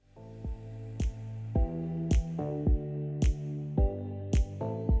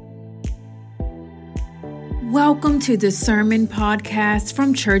Welcome to the Sermon Podcast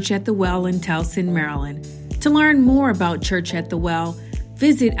from Church at the Well in Towson, Maryland. To learn more about Church at the Well,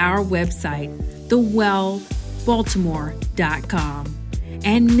 visit our website, thewellbaltimore.com.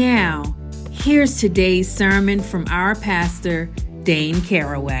 And now, here's today's sermon from our pastor, Dane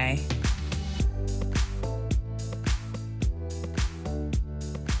Caraway.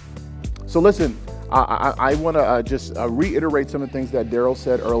 So listen, I want to just reiterate some of the things that Daryl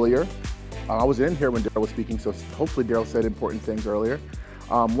said earlier. I was in here when Daryl was speaking, so hopefully Daryl said important things earlier.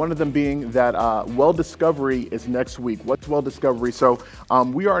 One of them being that Well Discovery is next week. What's Well Discovery? So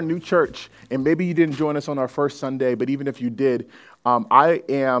we are a new church, and maybe you didn't join us on our first Sunday, but even if you did, I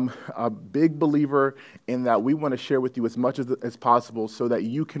am a big believer in that we want to share with you as much as possible so that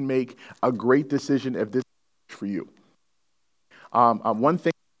you can make a great decision if this is for you. One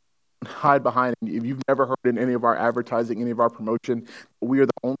thing hide behind, if you've never heard in any of our advertising, any of our promotion, we are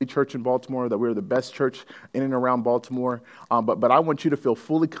the only church in Baltimore, that we're the best church in and around Baltimore, but I want you to feel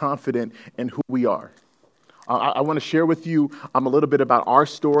fully confident in who we are. I want to share with you a little bit about our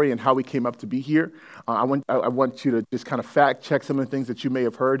story and how we came up to be here. I want you to just kind of fact check some of the things that you may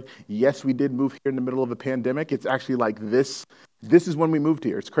have heard. Yes, we did move here in the middle of a pandemic. It's actually like this. This is when we moved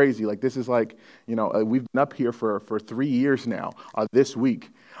here. It's crazy. Like this is like, we've been up here for 3 years now, this week.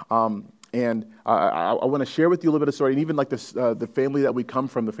 And I want to share with you a little bit of story, and even like this, the family that we come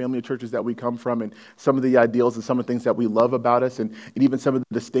from, the family of churches that we come from, and some of the ideals and some of the things that we love about us, and even some of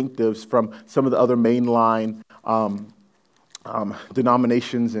the distinctives from some of the other mainline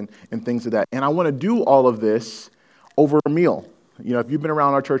denominations and things of that. And I want to do all of this over a meal. If you've been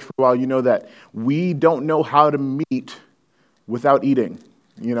around our church for a while, you know that we don't know how to meet without eating.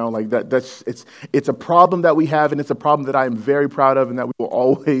 It's a problem that we have, and it's a problem that I am very proud of, and that we will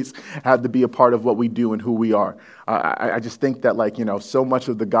always have to be a part of what we do and who we are. I just think that so much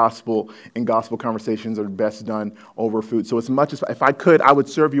of the gospel and gospel conversations are best done over food. So as much as, if I could, I would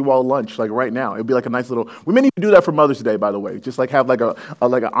serve you all lunch like right now. It'd be like a nice little, we may need to do that for Mother's Day, by the way. Just like have like an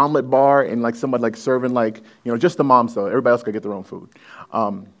omelet bar and like somebody like serving just the moms though. Everybody else can get their own food.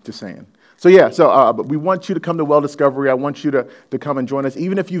 Just saying. But we want you to come to Well Discovery. I want you to come and join us.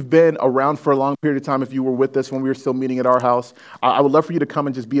 Even if you've been around for a long period of time, if you were with us when we were still meeting at our house, I would love for you to come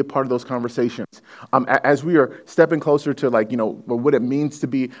and just be a part of those conversations. As we are stepping closer to what it means to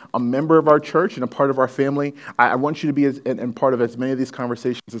be a member of our church and a part of our family, I want you to be and part of as many of these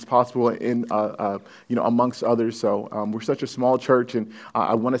conversations as possible amongst others. So we're such a small church, and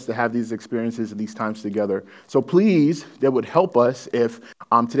I want us to have these experiences and these times together. So please, that would help us if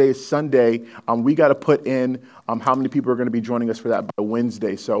today is Sunday. We got to put in how many people are going to be joining us for that by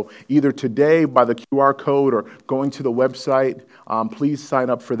Wednesday. So either today by the QR code or going to the website, please sign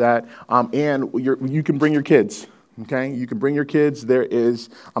up for that. And you can bring your kids. Okay, you can bring your kids. There is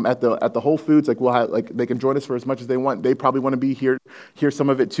at the Whole Foods, we'll have they can join us for as much as they want. They probably want to be here, hear some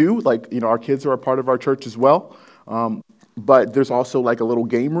of it too. Our kids are a part of our church as well. But there's also a little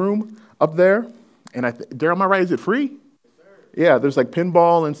game room up there. And Daryl, am I right? Is it free? Yeah, there's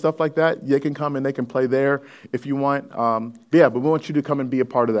pinball and stuff like that. They can come and they can play there if you want. But we want you to come and be a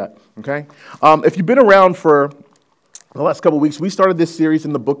part of that, okay? If you've been around for the last couple of weeks, we started this series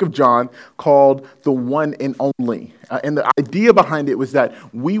in the book of John called The One and Only. And the idea behind it was that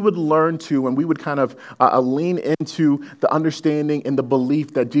we would learn to, and we would kind of lean into the understanding and the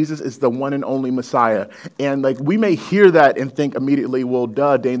belief that Jesus is the one and only Messiah. And we may hear that and think immediately, well,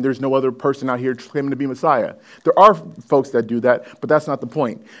 duh, Dane, there's no other person out here claiming to be Messiah. There are folks that do that, but that's not the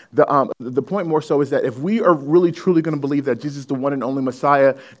point. The point more so is that if we are really truly going to believe that Jesus is the one and only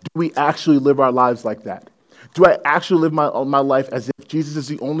Messiah, do we actually live our lives like that? Do I actually live my life as if Jesus is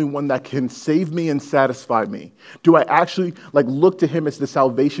the only one that can save me and satisfy me? Do I actually look to him as the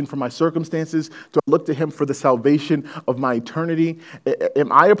salvation for my circumstances? Do I look to him for the salvation of my eternity?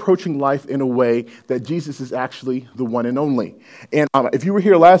 Am I approaching life in a way that Jesus is actually the one and only? And if you were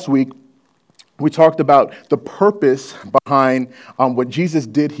here last week, we talked about the purpose behind what Jesus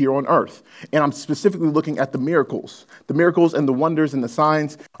did here on earth. And I'm specifically looking at the miracles and the wonders and the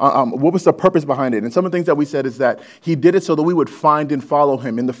signs. What was the purpose behind it? And some of the things that we said is that he did it so that we would find and follow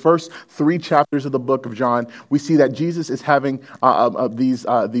him. In the first 3 chapters of the book of John, we see that Jesus is having these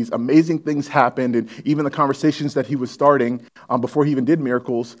amazing things happen. And even the conversations that he was starting before he even did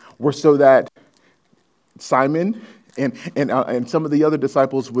miracles were so that Simon and some of the other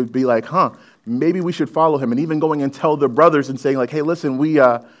disciples would be like, maybe we should follow him. And even going and tell their brothers and saying hey, listen, we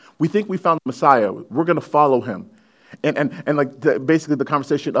think we found the Messiah. We're going to follow him. Basically the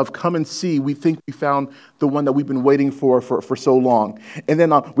conversation of come and see, we think we found the one that we've been waiting for so long. And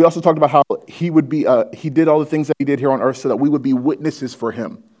then we also talked about how he did all the things that he did here on earth so that we would be witnesses for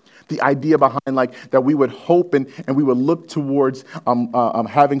him. The idea behind like that we would hope and we would look towards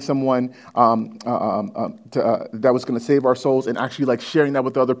having someone that was going to save our souls and actually like sharing that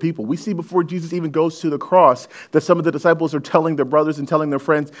with other people. We see before Jesus even goes to the cross that some of the disciples are telling their brothers and telling their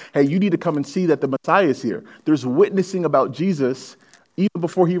friends, hey, you need to come and see that the Messiah is here. There's witnessing about Jesus even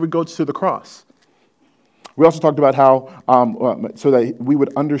before he even goes to the cross. We also talked about how, so that we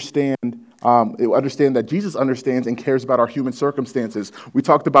would understand that Jesus understands and cares about our human circumstances. We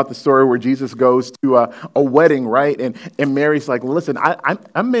talked about the story where Jesus goes to a wedding, right? And Mary's like, listen,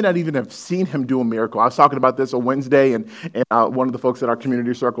 I may not even have seen him do a miracle. I was talking about this on Wednesday, and one of the folks at our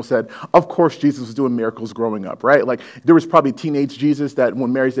community circle said, of course Jesus was doing miracles growing up, right? Like there was probably teenage Jesus that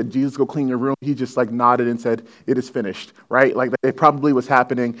when Mary said, Jesus, go clean your room, he just like nodded and said, it is finished, right? Like it probably was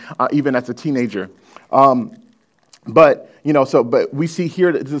happening even as a teenager. But we see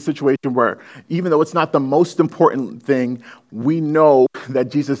here that it's a situation where even though it's not the most important thing, we know that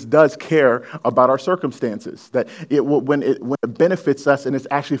Jesus does care about our circumstances, that when it benefits us and it's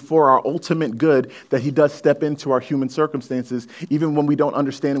actually for our ultimate good, that he does step into our human circumstances, even when we don't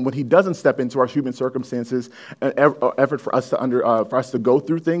understand and when he doesn't step into our human circumstances, an effort for us to go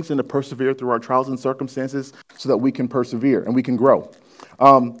through things and to persevere through our trials and circumstances so that we can persevere and we can grow.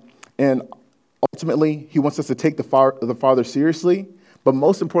 And ultimately, he wants us to take the Father seriously, but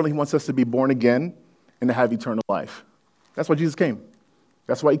most importantly, he wants us to be born again and to have eternal life. That's why Jesus came.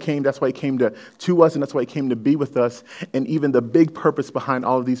 That's why he came. That's why he came to us, and that's why he came to be with us. And even the big purpose behind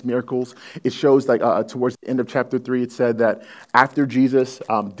all of these miracles, it shows like towards the end of chapter 3, it said that after Jesus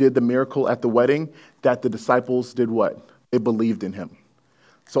did the miracle at the wedding, that the disciples did what? They believed in him.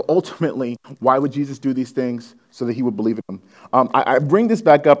 So ultimately, why would Jesus do these things? So that he would believe in him. I bring this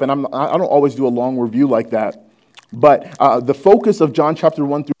back up, and I don't always do a long review like that, but the focus of John chapter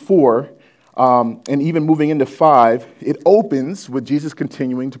 1 through 4, and even moving into 5, it opens with Jesus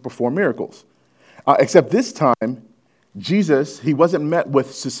continuing to perform miracles. Except this time, Jesus, he wasn't met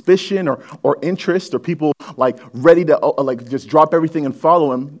with suspicion or interest or people like ready to like just drop everything and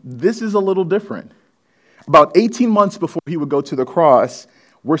follow him. This is a little different. About 18 months before he would go to the cross,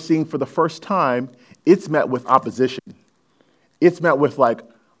 we're seeing for the first time, it's met with opposition. It's met with like,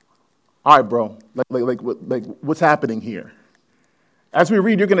 all right, bro, like what's happening here? As we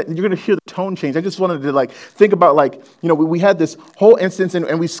read, you're gonna hear the tone change. I just wanted to like think about like, we had this whole instance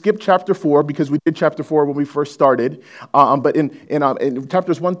and we skipped chapter 4 because we did chapter 4 when we first started. But in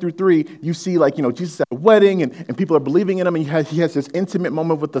chapters 1 through 3, you see like, Jesus at a wedding and people are believing in him, and he has this intimate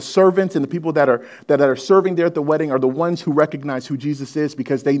moment with the servants, and the people that are serving there at the wedding are the ones who recognize who Jesus is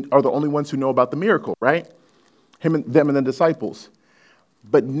because they are the only ones who know about the miracle, right? Them and the disciples.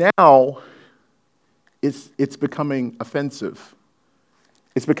 But now it's becoming offensive.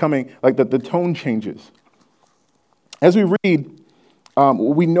 It's becoming like the tone changes. As we read,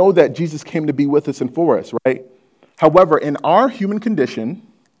 we know that Jesus came to be with us and for us, right? However, in our human condition,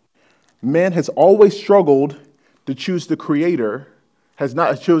 man has always struggled to choose the Creator, has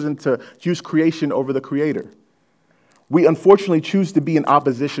not chosen to choose creation over the Creator. We unfortunately choose to be in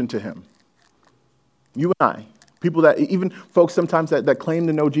opposition to him. You and I, people that, even folks sometimes that claim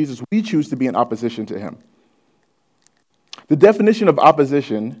to know Jesus, we choose to be in opposition to him. The definition of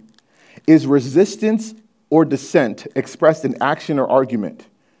opposition is resistance or dissent expressed in action or argument.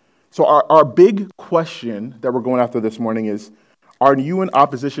 So our big question that we're going after this morning is, are you in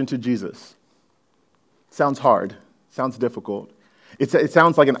opposition to Jesus? Sounds hard. Sounds difficult. It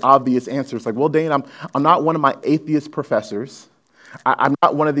sounds like an obvious answer. It's like, well, Dane, I'm not one of my atheist professors. I'm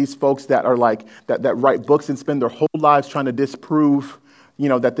not one of these folks that are like that write books and spend their whole lives trying to disprove,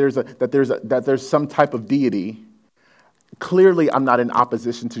 that there's some type of deity. Clearly, I'm not in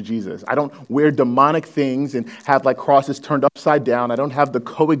opposition to Jesus. I don't wear demonic things and have like crosses turned upside down. I don't have the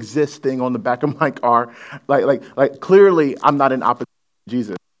coexist thing on the back of my car. Like clearly, I'm not in opposition to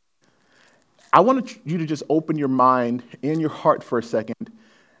Jesus. I want you to just open your mind and your heart for a second.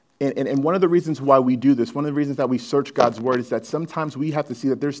 And one of the reasons why we do this, one of the reasons that we search God's word is that sometimes we have to see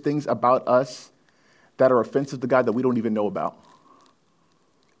that there's things about us that are offensive to God that we don't even know about.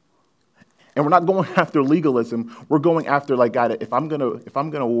 And we're not going after legalism. We're going after, like, God, if I'm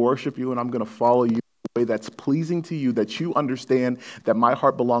gonna worship you and I'm gonna follow you in a way that's pleasing to you, that you understand that my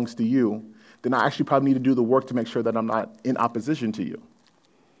heart belongs to you, then I actually probably need to do the work to make sure that I'm not in opposition to you.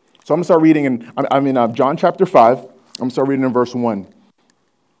 So I'm gonna start reading in John chapter 5. I'm gonna start reading in verse 1.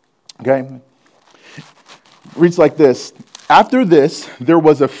 Okay? It reads like this. After this, there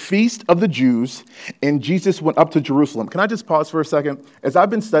was a feast of the Jews, and Jesus went up to Jerusalem. Can I just pause for a second? As I've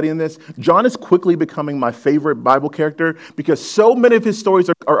been studying this, John is quickly becoming my favorite Bible character because so many of his stories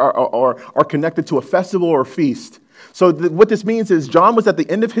are connected to a festival or a feast So what this means is John was at the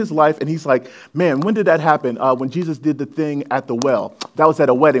end of his life, and he's like, man, when did that happen? When Jesus did the thing at the well. That was at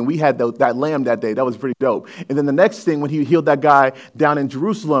a wedding. We had that lamb that day. That was pretty dope. And then the next thing, when he healed that guy down in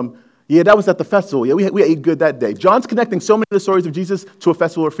Jerusalem, yeah, that was at the festival. Yeah, we ate good that day. John's connecting so many of the stories of Jesus to a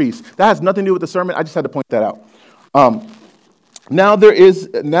festival or feast. That has nothing to do with the sermon. I just had to point that out. Now there is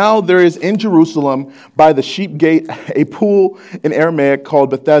in Jerusalem by the sheep gate a pool in Aramaic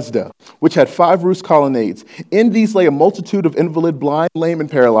called Bethesda, which had 5 roofed colonnades. In these lay a multitude of invalid, blind, lame,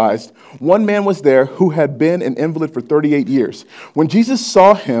 and paralyzed. One man was there who had been an invalid for 38 years. When Jesus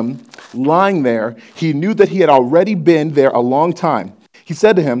saw him lying there, he knew that he had already been there a long time. He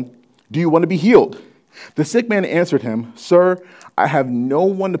said to him, "Do you want to be healed?" The sick man answered him, "Sir, I have no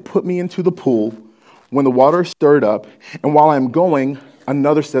one to put me into the pool when the water is stirred up, and while I am going,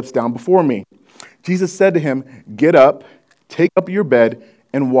 another steps down before me." Jesus said to him, "Get up, take up your bed,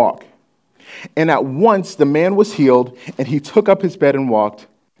 and walk." And at once the man was healed, and he took up his bed and walked.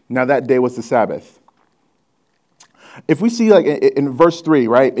 Now that day was the Sabbath. If we see like in verse 3,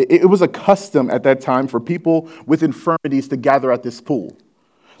 right, it was a custom at that time for people with infirmities to gather at this pool.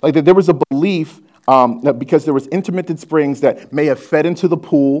 Like that there was a belief that because there was intermittent springs that may have fed into the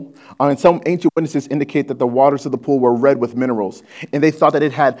pool, and some ancient witnesses indicate that the waters of the pool were red with minerals, and they thought that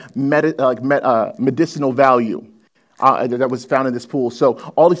it had medicinal value that was found in this pool. So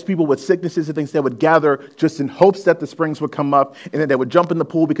all these people with sicknesses and things, they would gather just in hopes that the springs would come up, and then they would jump in the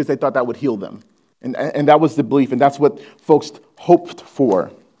pool because they thought that would heal them. And that was the belief, and that's what folks hoped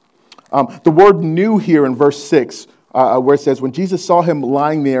for. The word "knew" here in verse 6, where it says, when Jesus saw him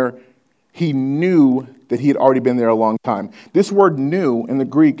lying there, he knew that he had already been there a long time. This word "knew" in the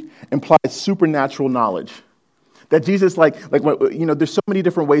Greek implies supernatural knowledge. That Jesus, there's so many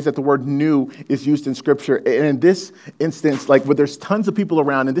different ways that the word "knew" is used in Scripture. And in this instance, where there's tons of people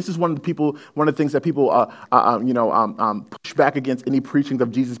around, and this is one of the things that people, push back against any preaching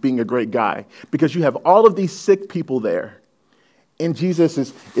of Jesus being a great guy, because you have all of these sick people there, and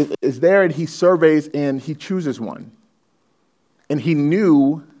Jesus is there, and he surveys and he chooses one, and he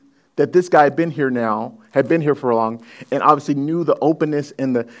knew that this guy had been here for long, and obviously knew the openness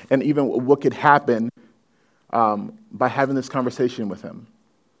and even what could happen by having this conversation with him.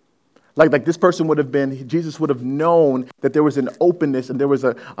 Like this person Jesus would have known that there was an openness and there was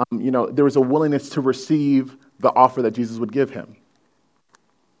a willingness to receive the offer that Jesus would give him.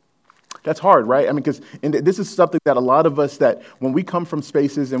 That's hard, right? I mean, and this is something that a lot of us, that when we come from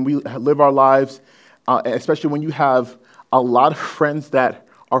spaces and we live our lives, especially when you have a lot of friends that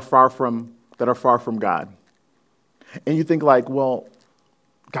are far from God. And you think like, well,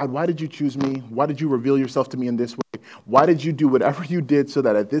 God, why did you choose me? Why did you reveal yourself to me in this way? Why did you do whatever you did so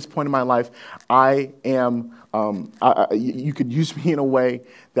that at this point in my life, you could use me in a way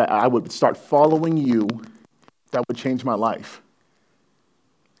that I would start following you that would change my life?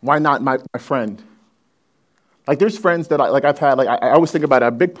 Why not my friend? Like there's friends that I've had, I always think about it,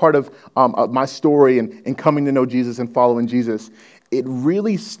 a big part of my story and coming to know Jesus and following Jesus. It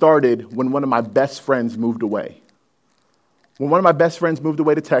really started when one of my best friends moved away. When one of my best friends moved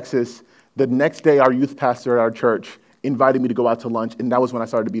away to Texas, the next day our youth pastor at our church invited me to go out to lunch, and that was when I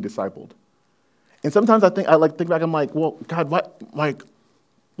started to be discipled. And sometimes I think back, I'm like, well, God,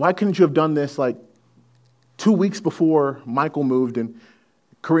 why couldn't you have done this 2 weeks before Michael moved, and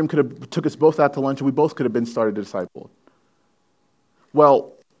Kareem could have took us both out to lunch, and we both could have been started to disciple?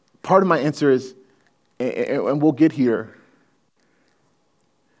 Well, part of my answer is, and we'll get here,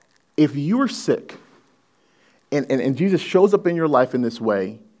 if you are sick, and Jesus shows up in your life in this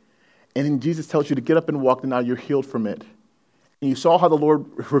way, and then Jesus tells you to get up and walk, and now you're healed from it, and you saw how the Lord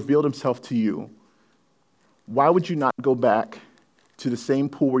revealed himself to you, why would you not go back to the same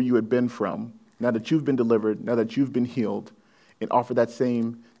pool where you had been from, now that you've been delivered, now that you've been healed, and offer that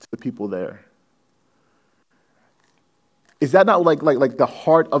same to the people there? Is that not like the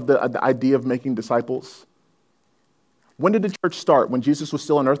heart of the idea of making disciples? When did the church start? When Jesus was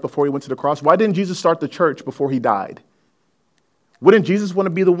still on earth before he went to the cross? Why didn't Jesus start the church before he died? Wouldn't Jesus want to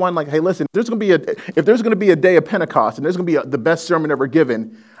be the one hey, listen, if there's going to be a day of Pentecost and there's going to be the best sermon ever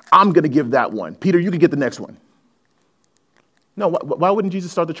given, I'm going to give that one. Peter, you can get the next one. No, why wouldn't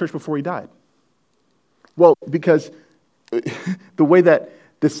Jesus start the church before he died? Well, because the way that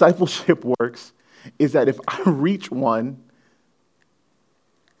discipleship works is that if I reach one,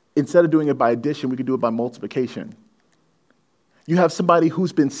 instead of doing it by addition, we could do it by multiplication. You have somebody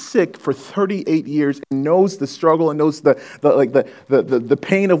who's been sick for 38 years and knows the struggle and knows the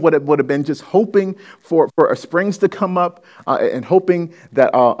pain of what it would have been, just hoping for springs to come up and hoping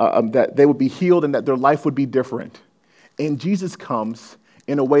that they would be healed and that their life would be different. And Jesus comes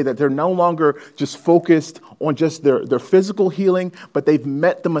in a way that they're no longer just focused on just their physical healing, but they've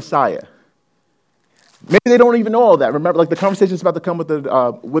met the Messiah. Maybe they don't even know all that. Remember, like the conversation is about to come with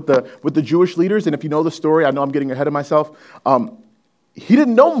the Jewish leaders, and if you know the story, I know I'm getting ahead of myself. He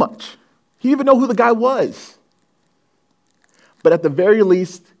didn't know much. He didn't even know who the guy was. But at the very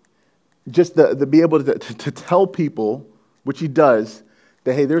least, just to be able to tell people, which he does,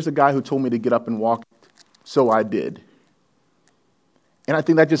 that, hey, there's a guy who told me to get up and walk, so I did. And I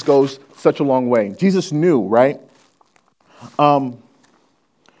think that just goes such a long way. Jesus knew, right?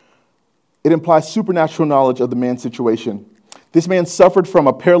 It implies supernatural knowledge of the man's situation. This man suffered from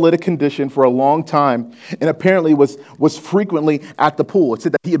a paralytic condition for a long time and apparently was frequently at the pool. It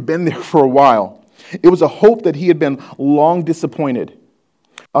said that he had been there for a while. It was a hope that he had been long disappointed.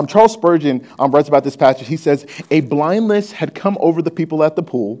 Charles Spurgeon writes about this passage. He says, a blindness had come over the people at the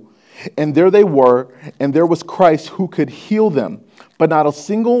pool, and there they were, and there was Christ who could heal them, but not a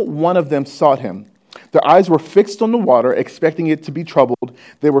single one of them sought him. Their eyes were fixed on the water, expecting it to be troubled.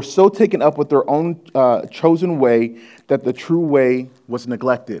 They were so taken up with their own chosen way that the true way was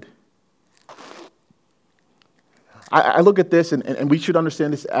neglected. I look at this, and we should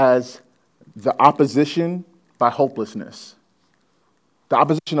understand this as the opposition by hopelessness. The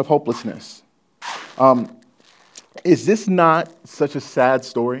opposition of hopelessness. Is this not such a sad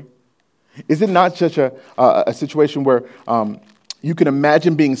story? Is it not such a situation where you can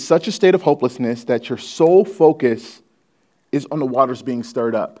imagine being such a state of hopelessness that your sole focus is on the waters being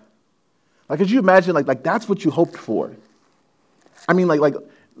stirred up? Like, could you imagine, like that's what you hoped for? I mean, I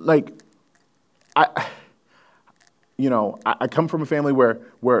come from a family where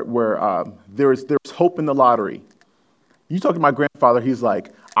there's hope in the lottery. You talk to my grandfather, he's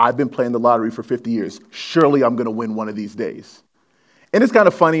like, I've been playing the lottery for 50 years. Surely I'm going to win one of these days. And it's kind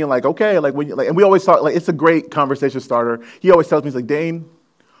of funny and like, okay, like when and we always talk, like it's a great conversation starter. He always tells me, he's like, Dane,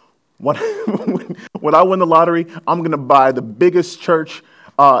 when I win the lottery, I'm going to buy the biggest church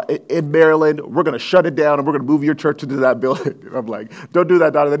in Maryland. We're going to shut it down and we're going to move your church into that building. I'm like, don't do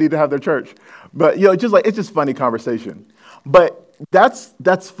that, daughter. They need to have their church. But it's just funny conversation. But that's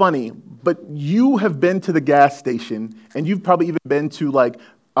funny. But you have been to the gas station and you've probably even been to like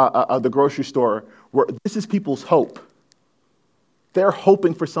the grocery store where this is people's hope. They're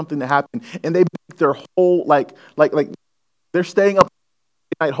hoping for something to happen, and they make their whole like they're staying up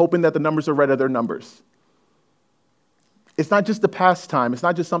at night hoping that the numbers are right of their numbers. It's not just a pastime. It's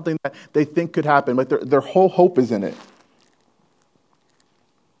not just something that they think could happen. Like their whole hope is in it.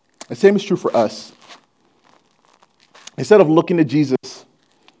 The same is true for us. Instead of looking to Jesus,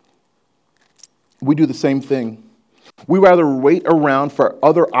 we do the same thing. We rather wait around for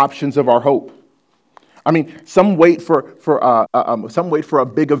other options of our hope. I mean, some wait for a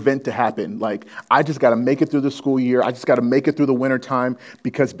big event to happen. Like, I just got to make it through the school year. I just got to make it through the winter time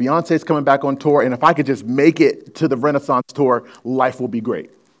because Beyonce's coming back on tour. And if I could just make it to the Renaissance tour, life will be great.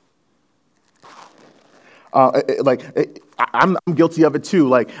 I'm guilty of it too.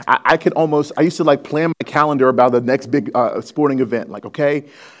 Like, I used to like plan my calendar about the next big sporting event. Like, okay,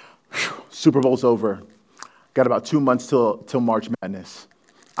 Super Bowl's over. Got about 2 months till March Madness.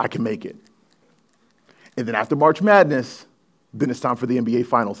 I can make it. And then after March Madness, then it's time for the NBA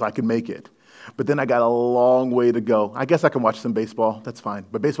Finals. I can make it. But then I got a long way to go. I guess I can watch some baseball. That's fine.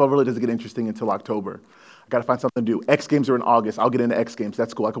 But baseball really doesn't get interesting until October. I got to find something to do. X Games are in August. I'll get into X Games.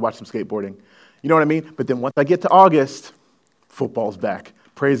 That's cool. I can watch some skateboarding. You know what I mean? But then once I get to August, football's back.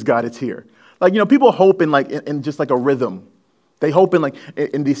 Praise God, it's here. Like, people hope in just like a rhythm. They hope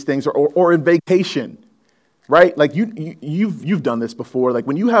in these things or in vacation. Right? Like you've done this before. Like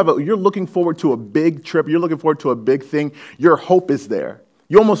when you're looking forward to a big trip, you're looking forward to a big thing, your hope is there.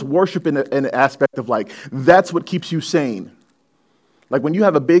 You almost worship in an aspect of like, that's what keeps you sane. Like when you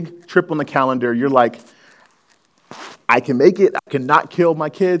have a big trip on the calendar, you're like, I can make it. I cannot kill my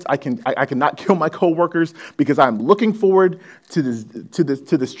kids. I cannot kill my coworkers because I'm looking forward to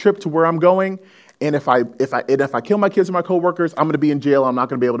this trip to where I'm going. And if I kill my kids or my coworkers, I'm going to be in jail. I'm not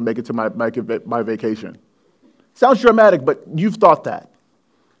going to be able to make it to my vacation. Sounds dramatic, but you've thought that.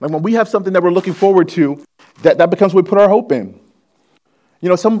 Like when we have something that we're looking forward to, that becomes what we put our hope in.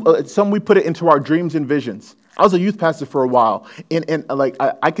 Some we put it into our dreams and visions. I was a youth pastor for a while, and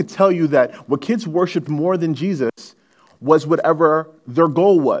I could tell you that what kids worshipped more than Jesus was whatever their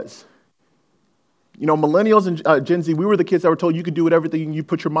goal was. Millennials and Gen Z, we were the kids that were told you could do whatever thing you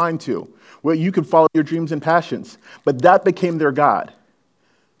put your mind to. Well, you could follow your dreams and passions. But that became their God.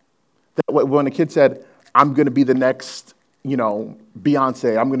 When a kid said, I'm going to be the next,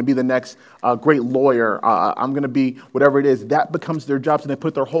 Beyonce. I'm going to be the next great lawyer. I'm going to be whatever it is. That becomes their jobs, and they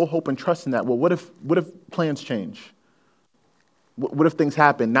put their whole hope and trust in that. Well, what if plans change? What if things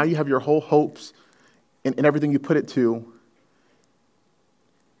happen? Now you have your whole hopes and everything you put it to.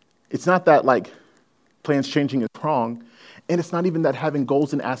 It's not that like plans changing is wrong, and it's not even that having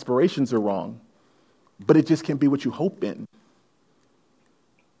goals and aspirations are wrong, but it just can't be what you hope in.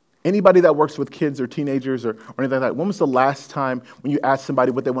 Anybody that works with kids or teenagers or anything like that, when was the last time when you asked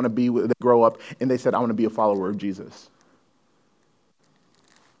somebody what they want to be when they grow up and they said, I want to be a follower of Jesus?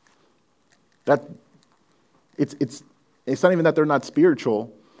 It's not even that they're not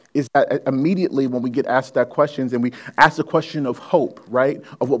spiritual. Is that immediately when we get asked that questions and we ask the question of hope, right?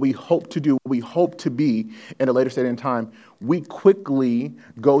 Of what we hope to do, what we hope to be in a later state in time, we quickly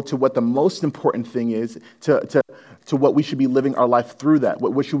go to what the most important thing is, to what we should be living our life through that.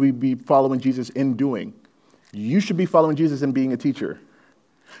 What should we be following Jesus in doing? You should be following Jesus in being a teacher.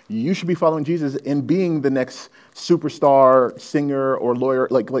 You should be following Jesus in being the next superstar, singer, or lawyer.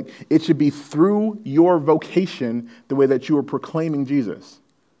 Like it should be through your vocation, the way that you are proclaiming Jesus.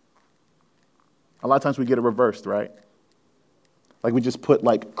 A lot of times we get it reversed, right? Like we just put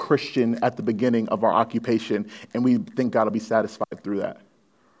like Christian at the beginning of our occupation and we think God will be satisfied through that.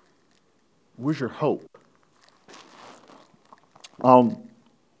 Where's your hope?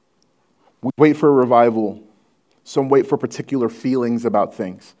 We wait for a revival. Some wait for particular feelings about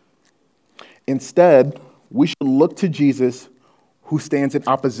things. Instead, we should look to Jesus, who stands in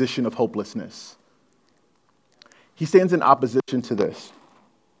opposition of hopelessness. He stands in opposition to this.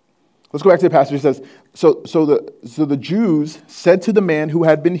 Let's go back to the passage. It says, so the Jews said to the man who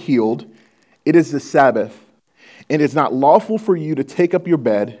had been healed, it is the Sabbath, and it is not lawful for you to take up your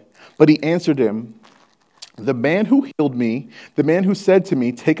bed. But he answered him, the man who healed me, the man who said to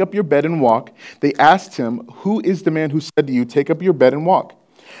me, take up your bed and walk. They asked him, who is the man who said to you, take up your bed and walk?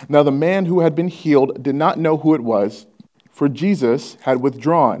 Now the man who had been healed did not know who it was, for Jesus had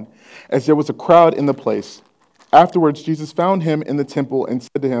withdrawn, as there was a crowd in the place. Afterwards, Jesus found him in the temple and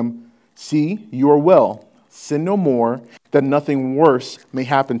said to him, see, you are well. Sin no more, that nothing worse may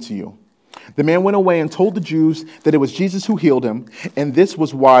happen to you. The man went away and told the Jews that it was Jesus who healed him, and this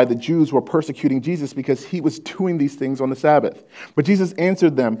was why the Jews were persecuting Jesus, because he was doing these things on the Sabbath. But Jesus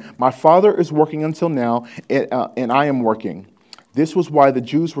answered them, my Father is working until now, and I am working. This was why the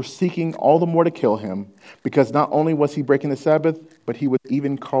Jews were seeking all the more to kill him, because not only was he breaking the Sabbath, but he was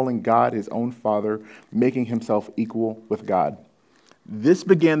even calling God his own Father, making himself equal with God. This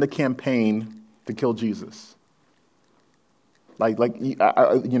began the campaign to kill Jesus.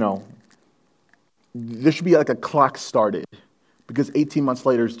 There should be like a clock started, because 18 months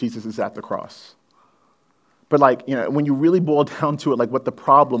later, Jesus is at the cross. But when you really boil down to it, like what the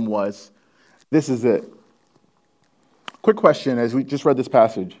problem was, this is it. Quick question, as we just read this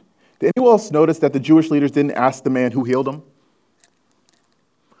passage. Did anyone else notice that the Jewish leaders didn't ask the man who healed him?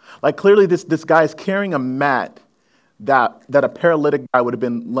 Like clearly this guy is carrying a mat that a paralytic guy would have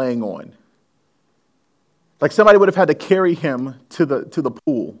been laying on. Like somebody would have had to carry him to the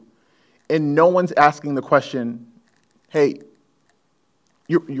pool. And no one's asking the question, hey,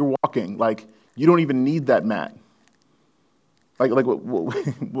 you're walking. Like, you don't even need that mat.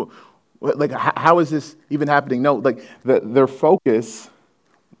 How is this even happening? No, their focus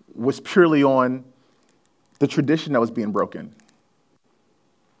was purely on the tradition that was being broken.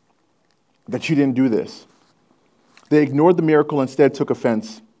 That you didn't do this. They ignored the miracle, instead took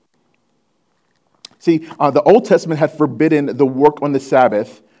offense. See, the Old Testament had forbidden the work on the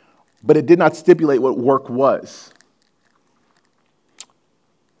Sabbath, but it did not stipulate what work was.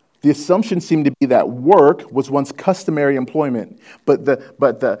 The assumption seemed to be that work was once customary employment,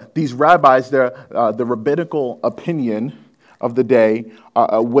 but these rabbis, the rabbinical opinion of the day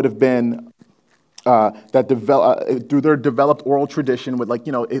would have been through their developed oral tradition with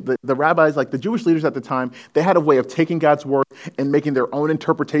the rabbis, like the Jewish leaders at the time, they had a way of taking God's word and making their own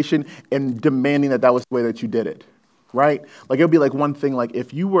interpretation and demanding that was the way that you did it, right? Like it would be like one thing, like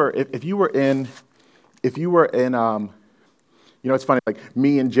if you were in it's funny, like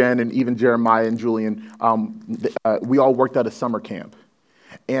me and Jen and even Jeremiah and Julian, we all worked at a summer camp.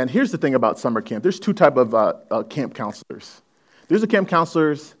 And here's the thing about summer camp. There's two type of camp counselors. There's the camp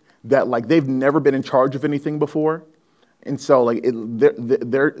counselors that they've never been in charge of anything before. And so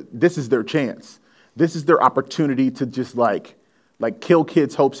this is their chance. This is their opportunity to just kill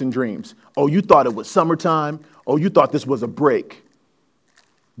kids' hopes and dreams. Oh, you thought it was summertime? Oh, you thought this was a break?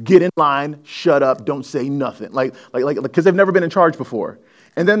 Get in line, shut up, don't say nothing. Because they've never been in charge before.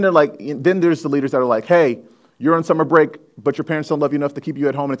 And then then there's the leaders that are like, hey, you're on summer break, but your parents don't love you enough to keep you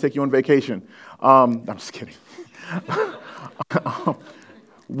at home and take you on vacation. I'm just kidding.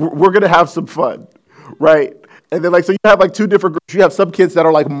 We're going to have some fun, right? And then, like, so you have like two different groups. You have some kids that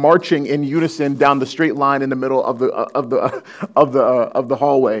are like marching in unison down the straight line in the middle of the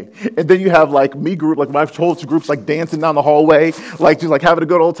hallway, and then you have like me group, like my whole groups, like dancing down the hallway, like just like having a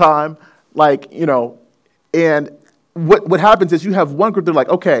good old time, like And what happens is you have one group. They're like,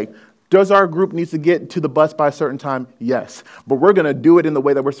 okay, does our group needs to get to the bus by a certain time? Yes, but we're going to do it in the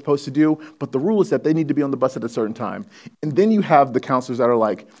way that we're supposed to do. But the rule is that they need to be on the bus at a certain time. And then you have the counselors that are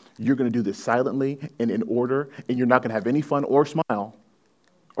like, you're going to do this silently and in order, and you're not going to have any fun or smile,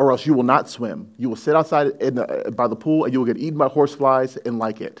 or else you will not swim. You will sit outside by the pool, and you will get eaten by horseflies and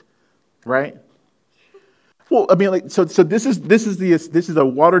like it, right? Well, I mean, like, so this is a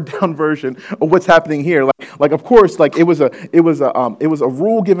watered down version of what's happening here. Like, of course, like it was a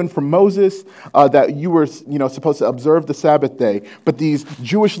rule given from Moses that you were, supposed to observe the Sabbath day. But these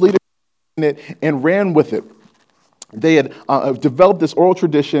Jewish leaders it and ran with it. They had developed this oral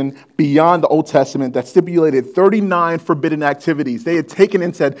tradition beyond the Old Testament that stipulated 39 forbidden activities. They had taken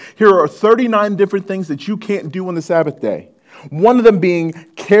and said, here are 39 different things that you can't do on the Sabbath day. One of them being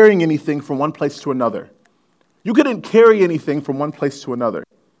carrying anything from one place to another. You couldn't carry anything from one place to another.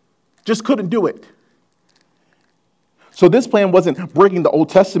 Just couldn't do it. So this plan wasn't breaking the Old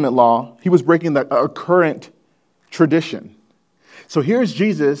Testament law. He was breaking a current tradition. So here's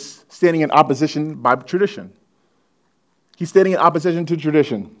Jesus standing in opposition by tradition. He's standing in opposition to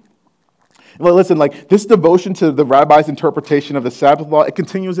tradition. Well, listen, like this devotion to the rabbi's interpretation of the Sabbath law, it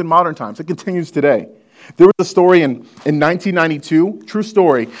continues in modern times. It continues today. There was a story in 1992, true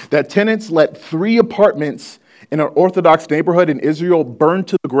story, that tenants let 3 apartments in an Orthodox neighborhood in Israel burn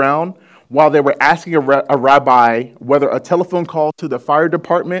to the ground while they were asking a rabbi whether a telephone call to the fire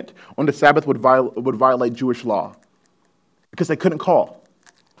department on the Sabbath would violate Jewish law, because they couldn't call.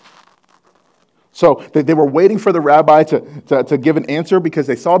 So they were waiting for the rabbi to give an answer because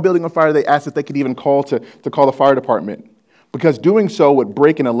they saw a building on fire. They asked if they could even call to call the fire department, because doing so would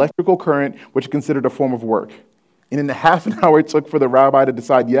break an electrical current, which is considered a form of work. And in the half an hour it took for the rabbi to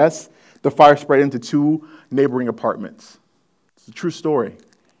decide yes, the fire spread into 2 neighboring apartments. It's a true story.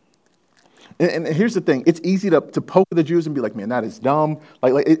 And here's the thing. It's easy to poke at the Jews and be like, man, that is dumb.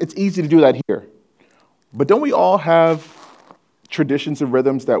 Like it's easy to do that here. But don't we all have traditions and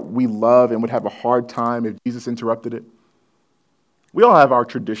rhythms that we love and would have a hard time if Jesus interrupted it? We all have our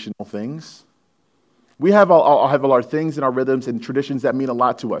traditional things. We have all have our things and our rhythms and traditions that mean a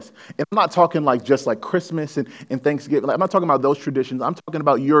lot to us. And I'm not talking like just like Christmas and Thanksgiving. I'm not talking about those traditions. I'm talking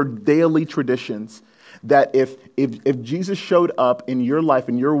about your daily traditions that if Jesus showed up in your life,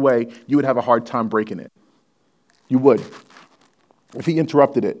 in your way, you would have a hard time breaking it. You would, if he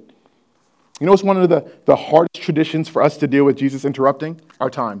interrupted it. You know what's one of the hardest traditions for us to deal with Jesus interrupting? Our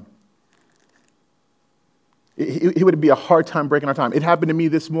time. It would be a hard time breaking our time. It happened to me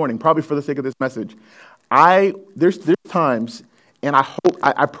this morning, probably for the sake of this message. There's times, and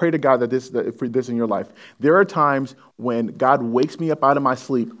I pray to God for this in your life. There are times when God wakes me up out of my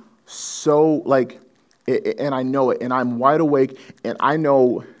sleep so and I know it, and I'm wide awake, and I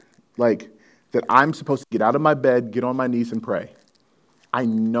know that I'm supposed to get out of my bed, get on my knees, and pray. I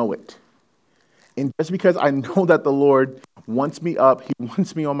know it. And just because I know that the Lord wants me up, he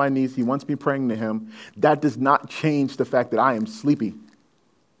wants me on my knees, he wants me praying to him, that does not change the fact that I am sleepy.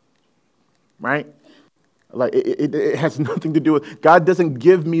 Right? Like it has nothing to do with, God doesn't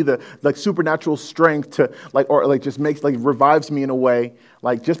give me the supernatural strength to just revives me in a way.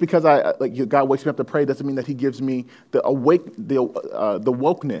 Like just because God wakes me up to pray doesn't mean that he gives me the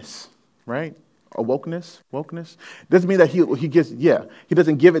wokeness, right? Wokeness doesn't mean that he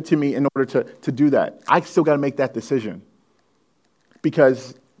doesn't give it to me in order to do that. I still got to make that decision,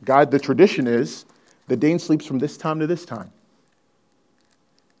 because the tradition is that Dane sleeps from this time to this time.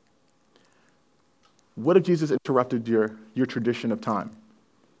 What if Jesus interrupted your tradition of time?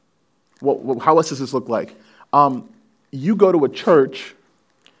 Well, how else does this look like? You go to a church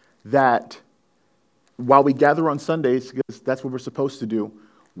that, while we gather on Sundays, because that's what we're supposed to do,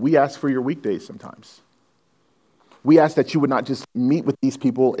 we ask for your weekdays sometimes. We ask that you would not just meet with these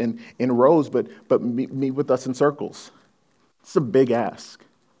people in rows, but meet with us in circles. It's a big ask.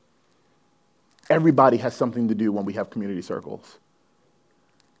 Everybody has something to do when we have community circles.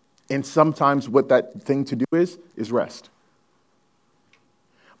 And sometimes what that thing to do is rest.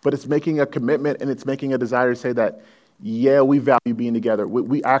 But it's making a commitment, and it's making a desire to say that, yeah, we value being together.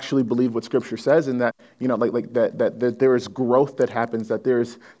 We actually believe what Scripture says, and that that there is growth that happens, that there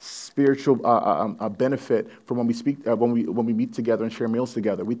is spiritual benefit from when we speak, when we meet together and share meals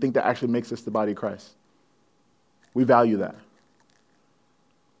together. We think that actually makes us the body of Christ. We value that.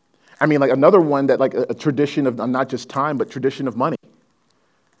 I mean, another one that a tradition of not just time, but tradition of money.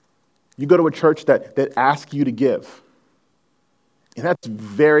 You go to a church that asks you to give. And that's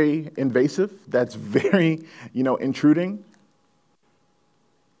very invasive. That's very, intruding.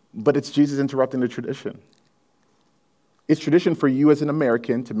 But it's Jesus interrupting the tradition. It's tradition for you as an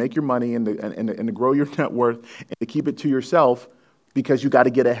American to make your money and to grow your net worth and to keep it to yourself because you got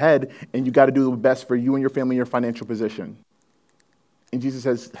to get ahead and you got to do the best for you and your family and your financial position. And Jesus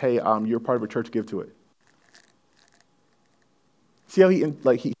says, hey, you're part of a church, give to it. See how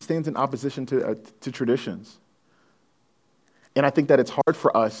he stands in opposition to traditions. And I think that it's hard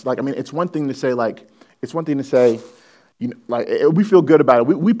for us. It's one thing to say, we feel good about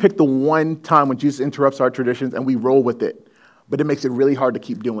it. We pick the one time when Jesus interrupts our traditions and we roll with it. But it makes it really hard to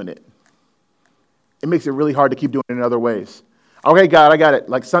keep doing it. It makes it really hard to keep doing it in other ways. Okay, God, I got it.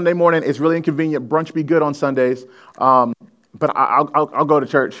 Like Sunday morning, it's really inconvenient. Brunch be good on Sundays. But I'll go to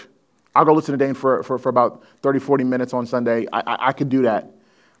church. I'll go listen to Dane for about 30, 40 minutes on Sunday. I could do that.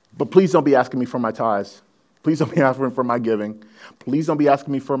 But please don't be asking me for my tithes. Please don't be asking for my giving. Please don't be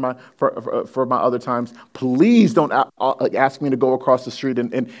asking me for my other times. Please don't ask me to go across the street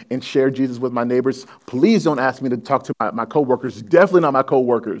and share Jesus with my neighbors. Please don't ask me to talk to my coworkers. Definitely not my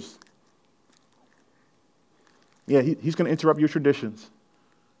coworkers. Yeah, he's going to interrupt your traditions.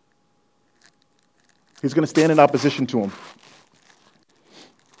 He's going to stand in opposition to them.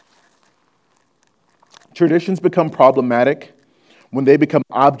 Traditions become problematic when they become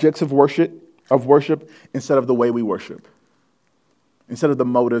objects of worship instead of the way we worship, instead of the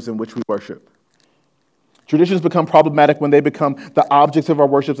motives in which we worship. Traditions become problematic when they become the objects of our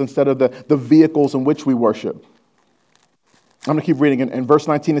worships instead of the vehicles in which we worship. I'm going to keep reading. In verse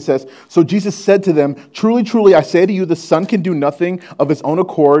 19 it says, "So Jesus said to them, 'Truly, truly, I say to you, the Son can do nothing of his own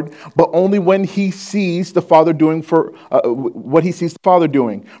accord, but only when he sees the Father doing what he sees the Father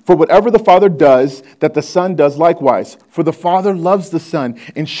doing. For whatever the Father does, that the Son does likewise. For the Father loves the Son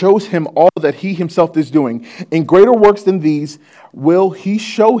and shows him all that he himself is doing. In greater works than these will he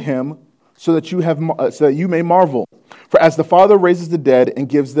show him, so that you may marvel. For as the Father raises the dead and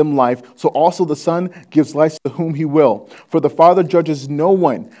gives them life, so also the Son gives life to whom he will. For the Father judges no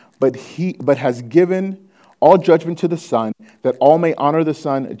one, but has given all judgment to the Son, that all may honor the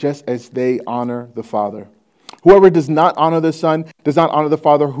Son just as they honor the Father. Whoever does not honor the Son does not honor the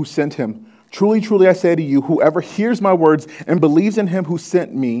Father who sent him. Truly, truly, I say to you, whoever hears my words and believes in him who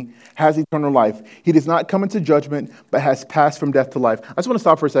sent me has eternal life. He does not come into judgment, but has passed from death to life.'" I just want to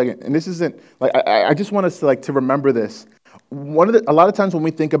stop for a second. And this isn't, I just want us to remember this. A lot of times when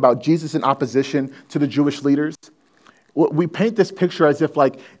we think about Jesus in opposition to the Jewish leaders, we paint this picture as if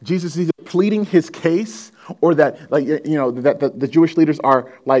Jesus is either pleading his case or that the Jewish leaders are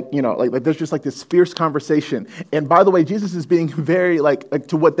there's just this fierce conversation. And by the way, Jesus is being very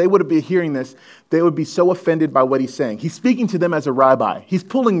to what they would be hearing this, they would be so offended by what he's saying. He's speaking to them as a rabbi. He's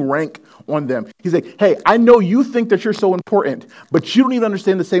pulling rank on them. He's like, hey, I know you think that you're so important, but you don't even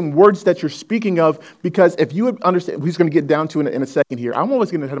understand the same words that you're speaking of, because if you would understand, he's going to get down to in a second here. I'm always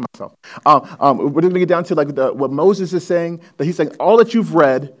getting ahead of myself. We're going to get down to what Moses is saying, that he's saying all that you've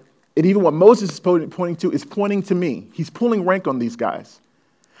read, and even what Moses is pointing to is pointing to me. He's pulling rank on these guys.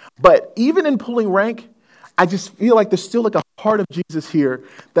 But even in pulling rank, I just feel like there's still a part of Jesus here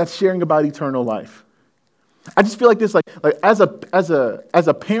that's sharing about eternal life. I just feel like this, as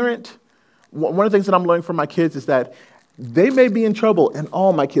a parent, one of the things that I'm learning from my kids is that they may be in trouble, and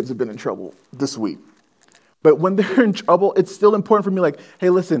all my kids have been in trouble this week. But when they're in trouble, it's still important for me, hey,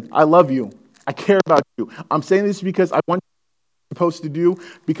 listen, I love you. I care about you. I'm saying this because I want supposed to do,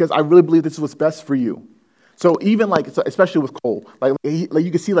 because I really believe this is what's best for you. So even especially with Cole, you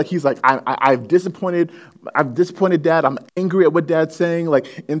can see he's I've disappointed Dad. I'm angry at what Dad's saying,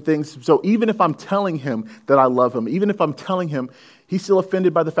 in things. So even if I'm telling him that I love him, even if I'm telling him, he's still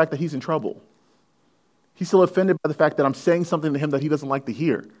offended by the fact that he's in trouble. He's still offended by the fact that I'm saying something to him that he doesn't like to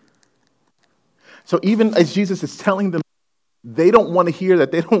hear. So even as Jesus is telling them they don't want to hear,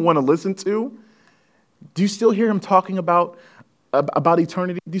 that they don't want to listen to, do you still hear him talking about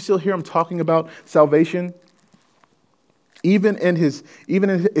eternity? Do you still hear him talking about salvation? Even in his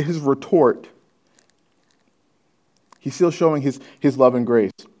retort, he's still showing his love and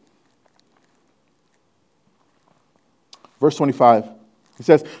grace. Verse 25, he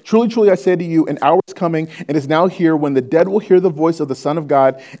says, "Truly, truly, I say to you, an hour is coming and is now here when the dead will hear the voice of the Son of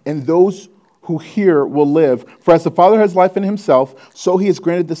God, and those who hear will live. For as the Father has life in himself, so he has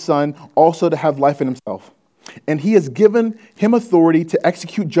granted the Son also to have life in himself. And he has given him authority to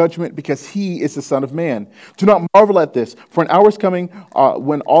execute judgment, because he is the Son of Man. Do not marvel at this, for an hour is coming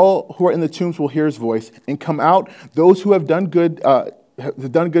when all who are in the tombs will hear his voice and come out, those who have done good to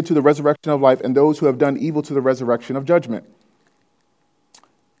the resurrection of life, and those who have done evil to the resurrection of judgment."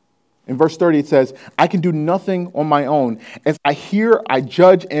 In verse 30, it says, I can do nothing on my own. As I hear, I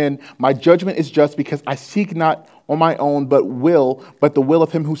judge, and my judgment is just, because I seek not on my own, but the will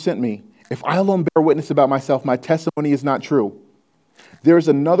of him who sent me. If I alone bear witness about myself, my testimony is not true. There is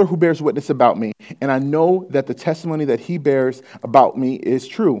another who bears witness about me, and I know that the testimony that he bears about me is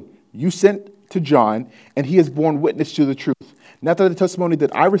true. You sent to John, and he has borne witness to the truth. Not that the testimony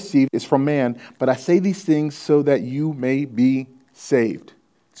that I received is from man, but I say these things so that you may be saved.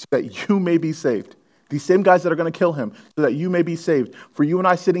 So that you may be saved. These same guys that are going to kill him, so that you may be saved. For you and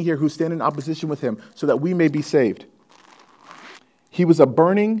I sitting here who stand in opposition with him, so that we may be saved. He was a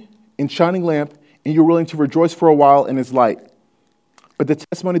burning and shining lamp, and you're willing to rejoice for a while in his light. But the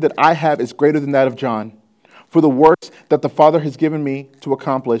testimony that I have is greater than that of John. For the works that the Father has given me to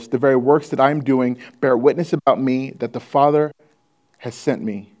accomplish, the very works that I am doing, bear witness about me that the Father has sent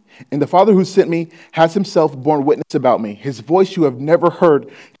me. And the Father who sent me has himself borne witness about me. His voice you have never heard,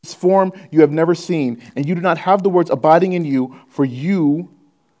 his form you have never seen, and you do not have the words abiding in you, for you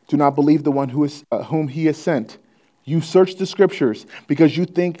do not believe the one whom he has sent. You search the Scriptures because you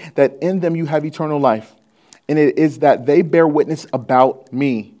think that in them you have eternal life. And it is that they bear witness about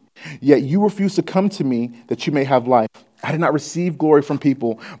me. Yet you refuse to come to me that you may have life. I did not receive glory from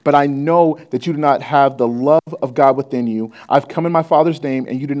people, but I know that you do not have the love of God within you. I've come in my Father's name,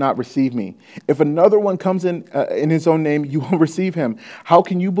 and you do not receive me. If another one comes in his own name, you will receive him. How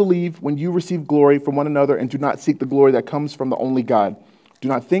can you believe when you receive glory from one another and do not seek the glory that comes from the only God? Do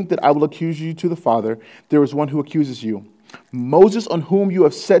not think that I will accuse you to the Father. There is one who accuses you, Moses, on whom you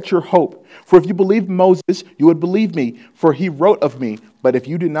have set your hope. For if you believed Moses, you would believe me, for he wrote of me. But if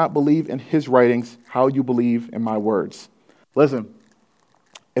you did not believe in his writings, how you believe in my words? Listen,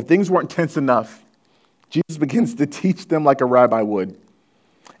 if things weren't tense enough, Jesus begins to teach them like a rabbi would.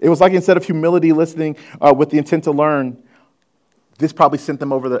 It was like, instead of humility, listening with the intent to learn, this probably sent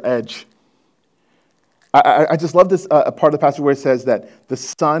them over the edge. I just love this part of the passage where it says that the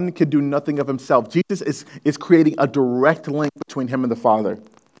Son can do nothing of himself. Jesus is creating a direct link between him and the Father.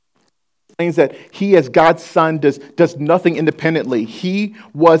 It means that he, as God's Son, does nothing independently. He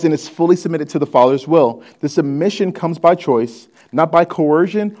was and is fully submitted to the Father's will. The submission comes by choice, not by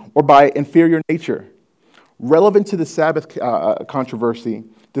coercion or by inferior nature. Relevant to the Sabbath controversy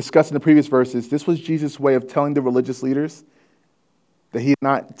discussed in the previous verses, this was Jesus' way of telling the religious leaders that he did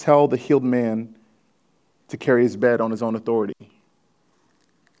not tell the healed man to carry his bed on his own authority.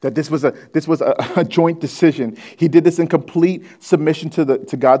 That this was a joint decision. He did this in complete submission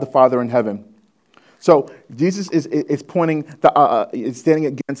to God the Father in heaven. So Jesus is pointing is standing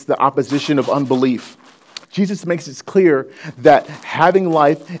against the opposition of unbelief. Jesus makes it clear that having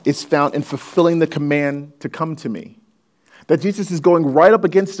life is found in fulfilling the command to come to me. That Jesus is going right up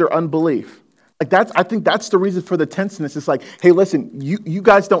against their unbelief. I think that's the reason for the tenseness. It's like, hey, listen, you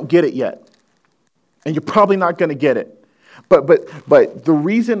guys don't get it yet. And you're probably not going to get it. But the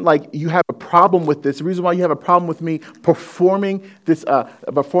reason you have a problem with this, the reason why you have a problem with me performing this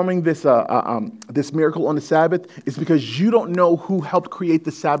miracle on the Sabbath is because you don't know who helped create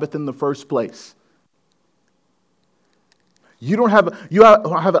the Sabbath in the first place. You don't have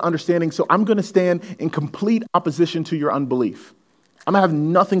an understanding, so I'm going to stand in complete opposition to your unbelief. I'm going to have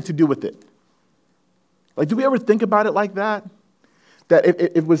nothing to do with it. Do we ever think about it like that? That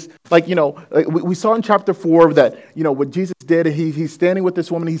it was we saw in chapter 4 that, what Jesus did, he's standing with this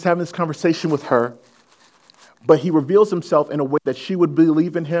woman, he's having this conversation with her, but he reveals himself in a way that she would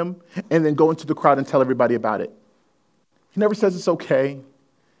believe in him and then go into the crowd and tell everybody about it. He never says it's okay.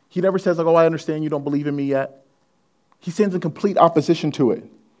 He never says, I understand you don't believe in me yet. He stands in complete opposition to it.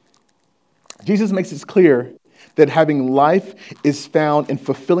 Jesus makes it clear that having life is found in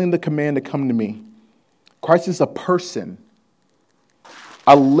fulfilling the command to come to me. Christ is a person.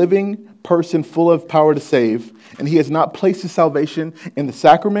 A living person full of power to save, and he has not placed his salvation in the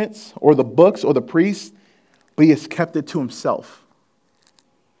sacraments or the books or the priests, but he has kept it to himself.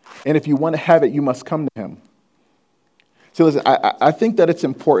 And if you want to have it, you must come to him. So listen, I think that it's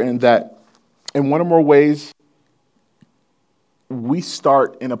important that in one or more ways, we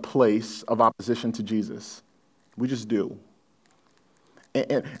start in a place of opposition to Jesus. We just do.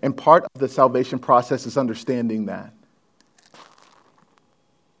 And part of the salvation process is understanding that.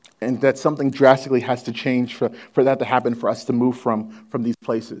 And that something drastically has to change for that to happen, for us to move from these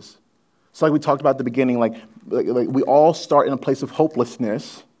places. So like we talked about at the beginning, like we all start in a place of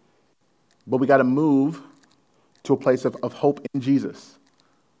hopelessness, but we got to move to a place of hope in Jesus.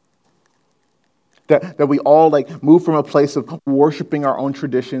 That we all move from a place of worshiping our own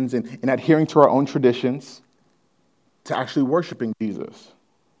traditions and adhering to our own traditions to actually worshiping Jesus.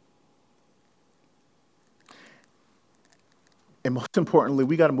 And most importantly,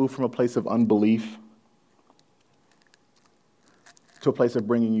 we got to move from a place of unbelief to a place of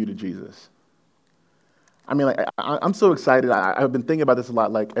bringing you to Jesus. I mean, like, I'm so excited. I've been thinking about this a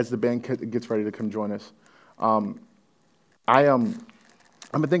lot, like, as the band gets ready to come join us. I've been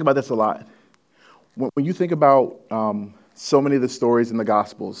thinking about this a lot. When you think about so many of the stories in the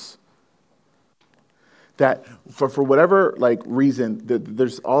Gospels, that for whatever like reason,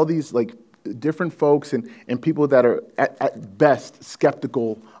 there's all these like different folks and people that are at best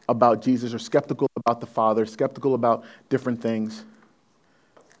skeptical about Jesus or skeptical about the Father, skeptical about different things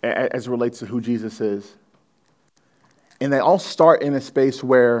as it relates to who Jesus is. And they all start in a space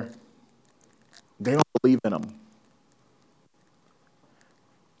where they don't believe in him.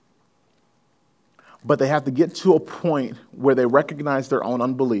 But they have to get to a point where they recognize their own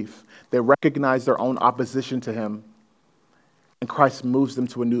unbelief. They recognize their own opposition to him. And Christ moves them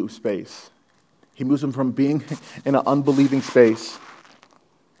to a new space. He moves them from being in an unbelieving space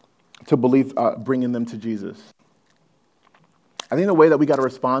to believe, bringing them to Jesus. I think the way that we got to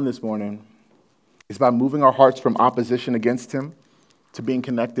respond this morning is by moving our hearts from opposition against him to being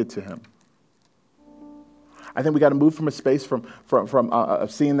connected to him. I think we got to move from a space from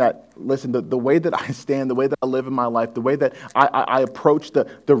seeing that, listen, the way that I stand, the way that I live in my life, the way that I approach the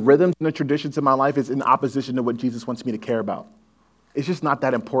rhythms and the traditions of my life is in opposition to what Jesus wants me to care about. It's just not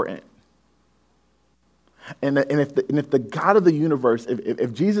that important. And if the God of the universe,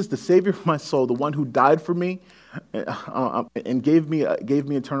 if Jesus, the Savior of my soul, the one who died for me and gave me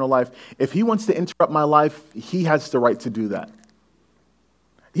eternal life, if he wants to interrupt my life, he has the right to do that.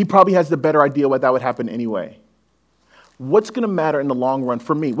 He probably has the better idea what that would happen anyway. What's going to matter in the long run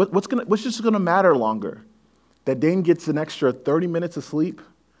for me? What's just going to matter longer? That Dane gets an extra 30 minutes of sleep,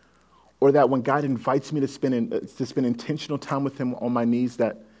 or that when God invites me to spend intentional time with him on my knees,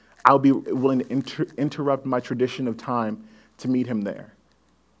 that I'll be willing to interrupt my tradition of time to meet him there.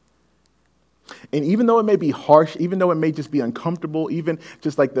 And even though it may be harsh, even though it may just be uncomfortable, even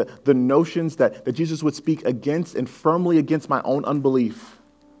just like the notions that Jesus would speak against and firmly against my own unbelief,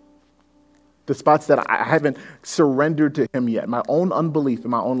 the spots that I haven't surrendered to him yet, my own unbelief in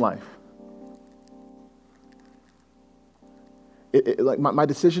my own life. Like my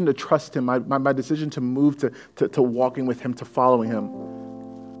decision to trust him, my decision to move to walking with him, to following him,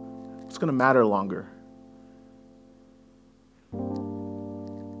 it's going to matter longer.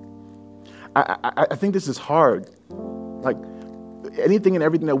 I think this is hard. Like anything and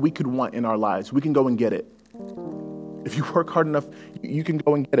everything that we could want in our lives, we can go and get it. If you work hard enough, you can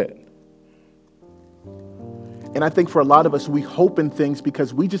go and get it. And I think for a lot of us, we hope in things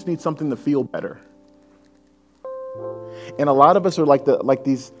because we just need something to feel better. And a lot of us are like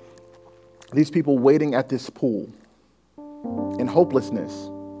these people waiting at this pool in hopelessness.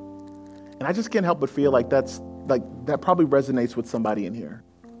 And I just can't help but feel like that probably resonates with somebody in here.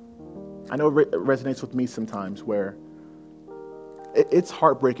 I know it resonates with me sometimes, where it's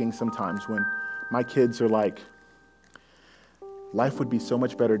heartbreaking sometimes when my kids are like, life would be so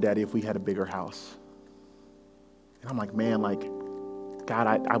much better, Daddy, if we had a bigger house. And I'm like, man, like, God,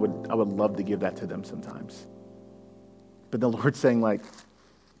 I would love to give that to them sometimes. But the Lord's saying, like,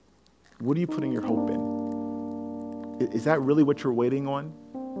 what are you putting your hope in? Is that really what you're waiting on?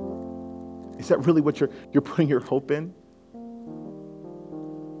 Is that really what you're putting your hope in?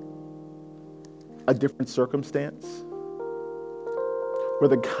 A different circumstance? Where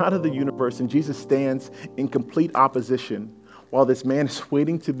the God of the universe and Jesus stands in complete opposition while this man is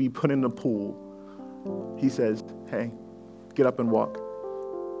waiting to be put in the pool. He says, hey, get up and walk.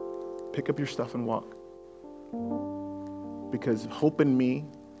 Pick up your stuff and walk. Because hope in me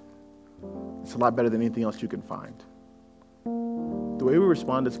is a lot better than anything else you can find. The way we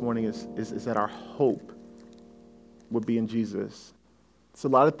respond this morning is that our hope would be in Jesus. It's a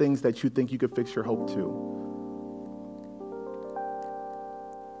lot of things that you think you could fix your hope to.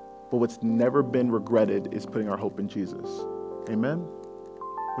 But what's never been regretted is putting our hope in Jesus. Amen?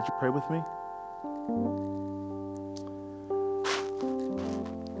 Would you pray with me?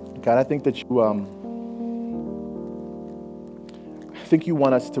 God, I think that you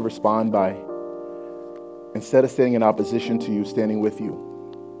want us to respond by, instead of standing in opposition to you, standing with you.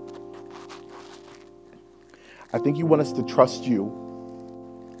 I think you want us to trust you,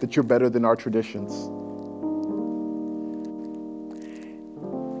 that you're better than our traditions.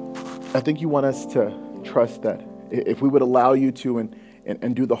 I think you want us to trust that if we would allow you to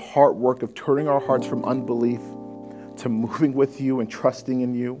and do the hard work of turning our hearts from unbelief to moving with you and trusting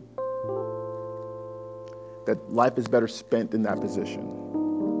in you, that life is better spent in that position.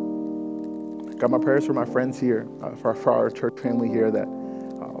 God, my prayers for my friends here, for our church family here, that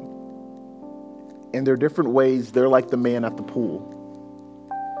in their different ways, they're like the man at the pool.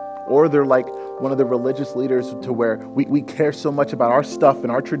 Or they're like one of the religious leaders to where we care so much about our stuff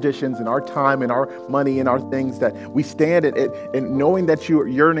and our traditions and our time and our money and our things that we stand at it and knowing that you're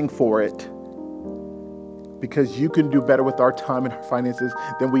yearning for it because you can do better with our time and our finances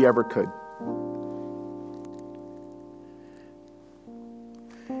than we ever could.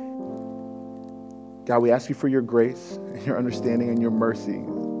 God, we ask you for your grace and your understanding and your mercy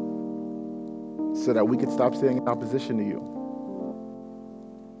so that we could stop standing in opposition to you.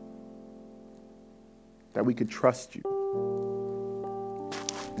 That we could trust you.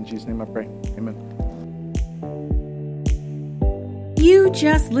 In Jesus' name I pray. Amen. You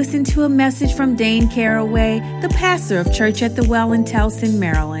just listened to a message from Dane Caraway, the pastor of Church at the Well in Towson,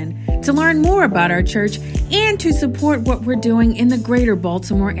 Maryland. To learn more about our church and to support what we're doing in the greater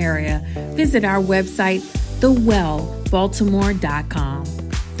Baltimore area, visit our website, thewellbaltimore.com.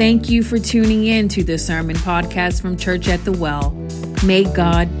 Thank you for tuning in to the sermon podcast from Church at the Well. May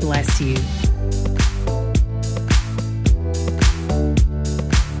God bless you.